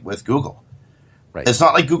communicate with Google? Right. It's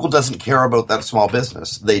not like Google doesn't care about that small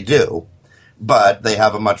business. They do, but they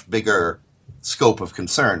have a much bigger scope of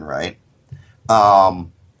concern, right?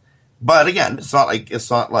 But again, it's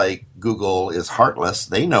not like Google is heartless.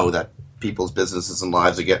 They know that people's businesses and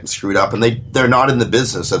lives are getting screwed up, and they're not in the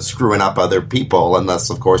business of screwing up other people, unless,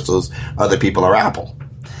 of course, those other people are Apple.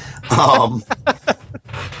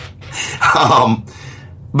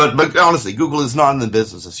 But honestly, Google is not in the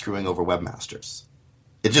business of screwing over webmasters.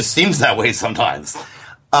 It just seems that way sometimes.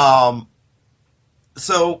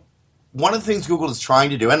 So one of the things Google is trying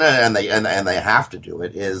to do, and they have to do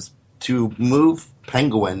it, is to move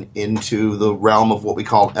Penguin into the realm of what we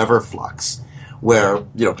call Everflux, where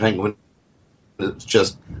Penguin is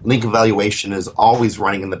just link evaluation is always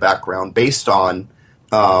running in the background based on.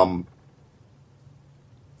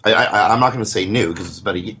 I'm not going to say new because it's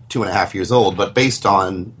about 2.5 years old, but based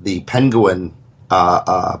on the Penguin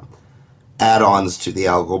add-ons to the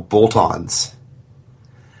algo, bolt-ons,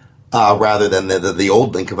 rather than the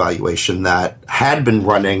old link evaluation that had been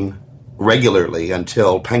running regularly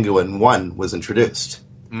until Penguin 1 was introduced.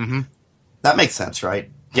 Mm-hmm. That makes sense, right?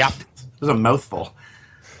 Yeah. It was a mouthful.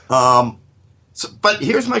 But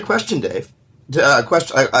here's my question, Dave. A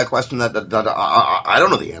question that I don't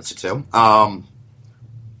know the answer to.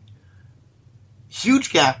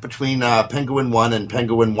 Huge gap between Penguin 1 and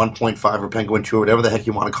Penguin 1.5 or Penguin 2 or whatever the heck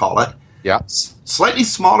you want to call it. Yeah. Slightly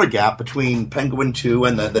smaller gap between Penguin 2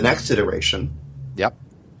 and the next iteration. Yep.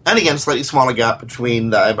 And again, slightly smaller gap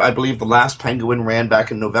between, I believe the last Penguin ran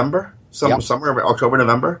back in November. Somewhere October,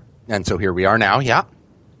 November. And so here we are now, yeah.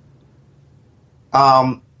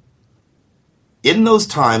 In those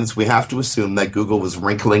times, we have to assume that Google was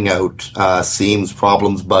wrinkling out seams,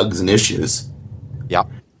 problems, bugs, and issues. Yep.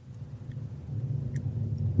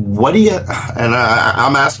 What do you, and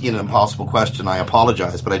I'm asking an impossible question, I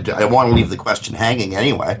apologize, but I want to leave the question hanging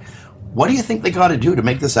anyway. What do you think they got to do to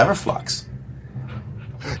make this Everflux?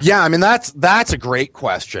 Yeah, I mean, that's a great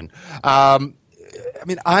question. I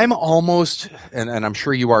mean, I'm almost, and I'm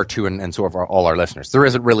sure you are too, and so are all our listeners, there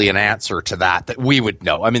isn't really an answer to that we would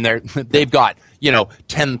know. I mean, they've got,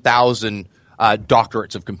 10,000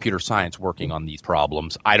 doctorates of computer science working on these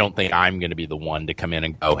problems. I don't think I'm going to be the one to come in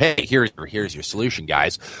and go, hey, here's your solution,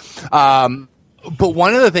 guys. But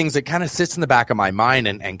one of the things that kind of sits in the back of my mind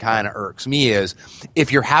and kind of irks me is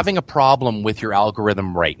if you're having a problem with your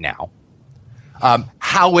algorithm right now,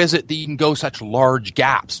 how is it that you can go such large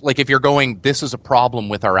gaps? Like if you're going, this is a problem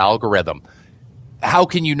with our algorithm, how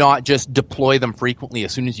can you not just deploy them frequently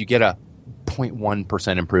as soon as you get a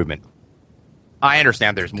 0.1% improvement? I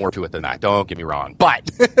understand there's more to it than that. Don't get me wrong. But,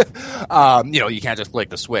 you can't just flick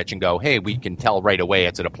the switch and go, hey, we can tell right away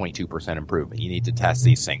it's at a 0.2% improvement. You need to test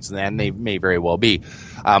these things. And then they may very well be.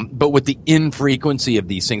 But with the infrequency of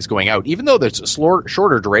these things going out, even though there's a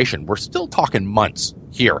shorter duration, we're still talking months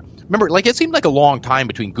here. Remember, it seemed like a long time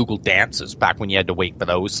between Google Dances back when you had to wait for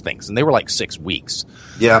those things. And they were like 6 weeks.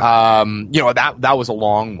 Yeah. That was a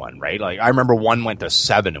long one, right? Like I remember one went to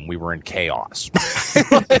 7 and we were in chaos.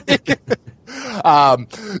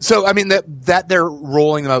 So I mean that they're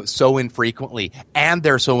rolling them out so infrequently and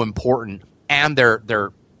they're so important and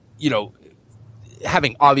they're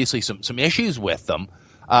having obviously some issues with them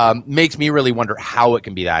makes me really wonder how it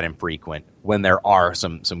can be that infrequent when there are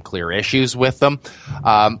some clear issues with them.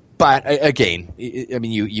 But again, I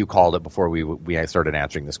mean you called it before we started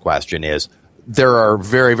answering this question is there are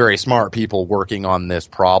very, very smart people working on this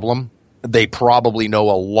problem. They probably know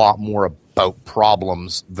a lot more about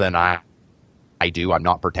problems than I do. I'm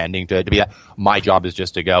not pretending to be that. My job is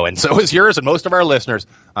just to go, and so is yours and most of our listeners.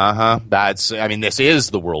 This is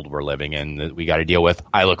the world we're living in that we got to deal with.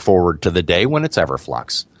 I look forward to the day when it's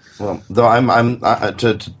Everflux. Well, though I'm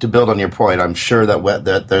to build on your point, I'm sure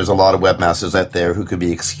that there's a lot of webmasters out there who could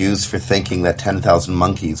be excused for thinking that 10,000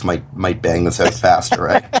 monkeys might bang this out faster,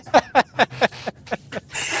 right?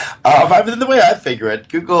 The way I figure it,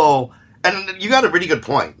 Google, and you got a really good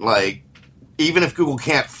point, like, even if Google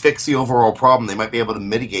can't fix the overall problem, they might be able to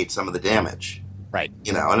mitigate some of the damage. Right.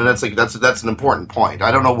 And that's an important point.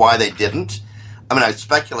 I don't know why they didn't. I mean, I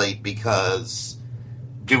speculate because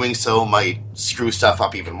doing so might screw stuff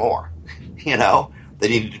up even more. You know, they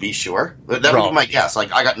needed to be sure. But that would be my guess.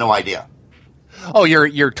 Like, I got no idea. Oh,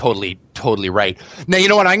 you're totally right. Now, you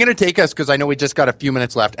know what? I'm going to take us, because I know we just got a few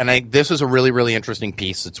minutes left, and this is a really, really interesting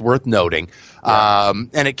piece. It's worth noting. Yeah.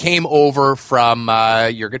 And it came over from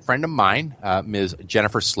your good friend of mine, Ms.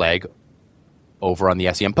 Jennifer Slegg, over on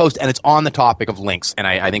the SEM Post, and it's on the topic of links, and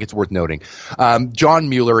I think it's worth noting. John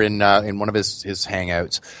Mueller, in one of his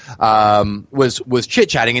hangouts, was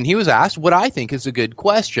chit-chatting, and he was asked what I think is a good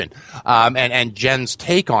question. And Jen's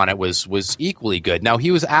take on it was equally good. Now, he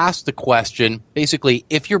was asked the question, basically,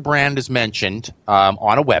 if your brand is mentioned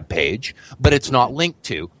on a web page, but it's not linked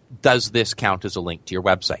to, does this count as a link to your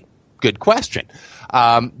website? Good question.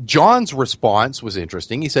 John's response was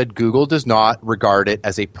interesting. He said Google does not regard it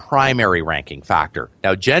as a primary ranking factor.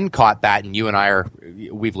 Now, Jen caught that, and you and I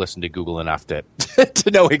we've listened to Google enough to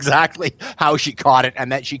know exactly how she caught it,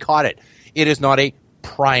 and that she caught it. It is not a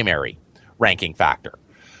primary ranking factor.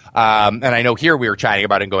 And I know here we were chatting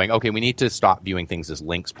about it and going, okay, we need to stop viewing things as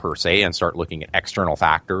links per se and start looking at external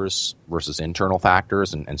factors versus internal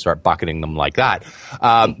factors and start bucketing them like that.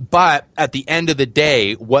 But at the end of the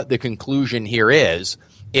day, what the conclusion here is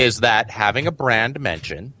that having a brand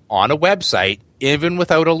mention on a website, even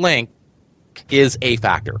without a link, is a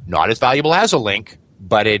factor. Not as valuable as a link,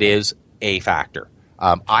 but it is a factor.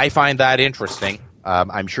 I find that interesting.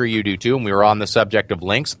 I'm sure you do too, and we were on the subject of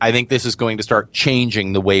links. I think this is going to start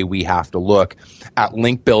changing the way we have to look at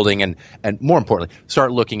link building and more importantly,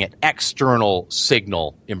 start looking at external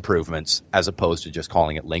signal improvements as opposed to just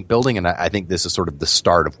calling it link building. And I think this is sort of the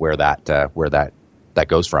start of where that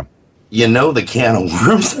goes from. You know, the can of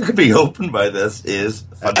worms that could be opened by this is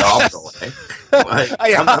phenomenal.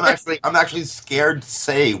 I'm actually scared to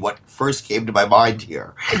say what first came to my mind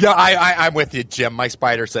here. No, I'm with you, Jim. My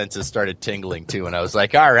spider senses started tingling too, and I was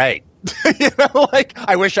like, all right. You know, like,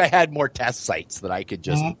 I wish I had more test sites that I could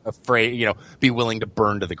just be willing to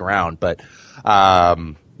burn to the ground. But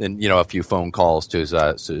and a few phone calls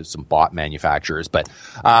to some bot manufacturers. But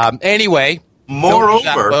anyway. Moreover,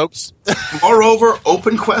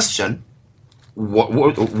 open question: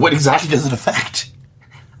 what exactly does it affect?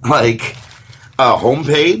 Like a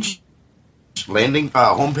homepage, landing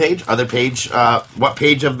homepage, other page. What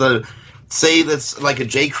page of the that's like a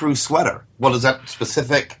J. Crew sweater? Well, does that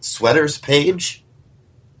specific sweaters page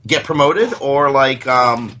get promoted, or like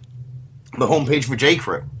the homepage for J.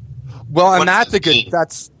 Crew? Well, and that's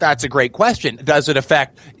a great question. Does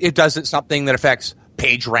it something that affects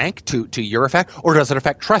page rank to your effect, or does it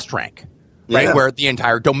affect trust rank, right? Yeah. Where the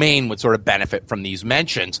entire domain would sort of benefit from these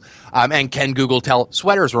mentions. And can Google tell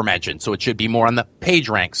sweaters were mentioned? So it should be more on the page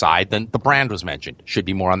rank side than the brand was mentioned. Should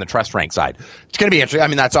be more on the trust rank side. It's going to be interesting. I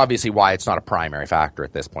mean, that's obviously why it's not a primary factor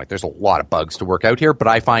at this point. There's a lot of bugs to work out here, but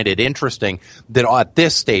I find it interesting that at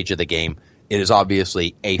this stage of the game, it is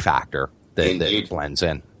obviously a factor that blends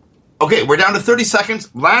in. Okay, we're down to 30 seconds.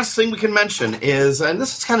 Last thing we can mention is, and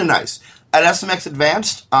this is kind of nice, at SMX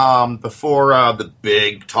Advanced, before the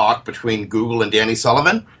big talk between Google and Danny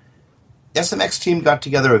Sullivan, SMX team got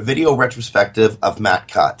together a video retrospective of Matt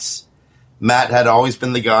Cutts. Matt had always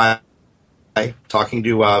been the guy talking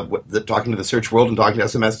to the search world and talking to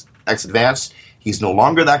SMX Advanced. He's no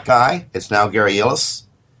longer that guy. It's now Gary Illis.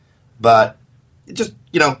 But just,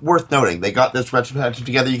 worth noting, they got this retrospective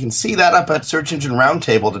together. You can see that up at Search Engine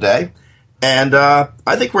Roundtable today. And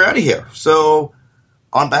I think we're out of here. So,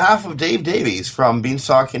 on behalf of Dave Davies from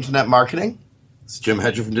Beanstalk Internet Marketing, it's Jim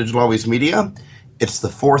Hedger from Digital Always Media. It's the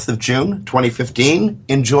 4th of June, 2015.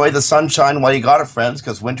 Enjoy the sunshine while you got it, friends,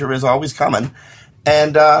 because winter is always coming.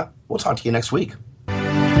 And we'll talk to you next week.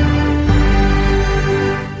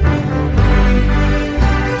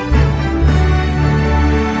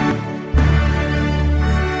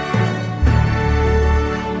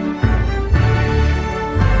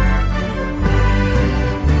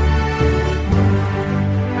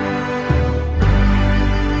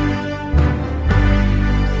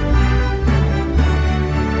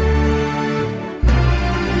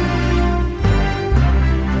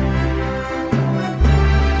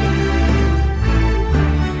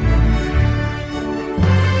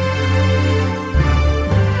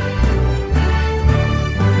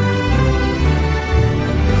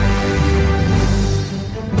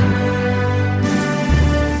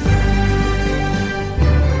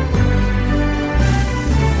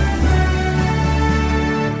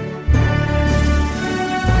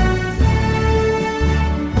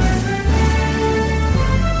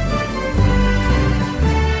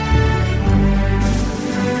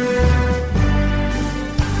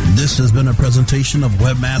 This has been a presentation of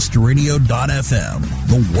WebmasterRadio.fm,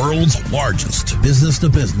 the world's largest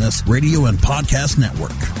business-to-business radio and podcast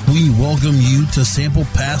network. We welcome you to sample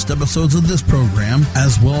past episodes of this program,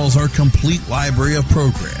 as well as our complete library of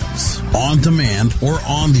programs, on demand or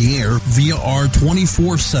on the air via our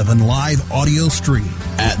 24/7 live audio stream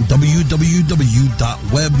at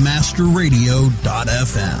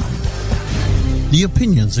www.webmasterradio.fm. The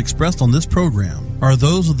opinions expressed on this program are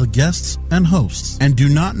those of the guests and hosts and do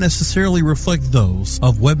not necessarily reflect those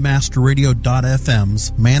of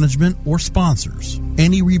WebmasterRadio.fm's management or sponsors.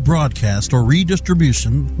 Any rebroadcast or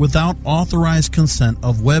redistribution without authorized consent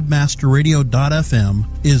of WebmasterRadio.fm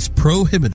is prohibited.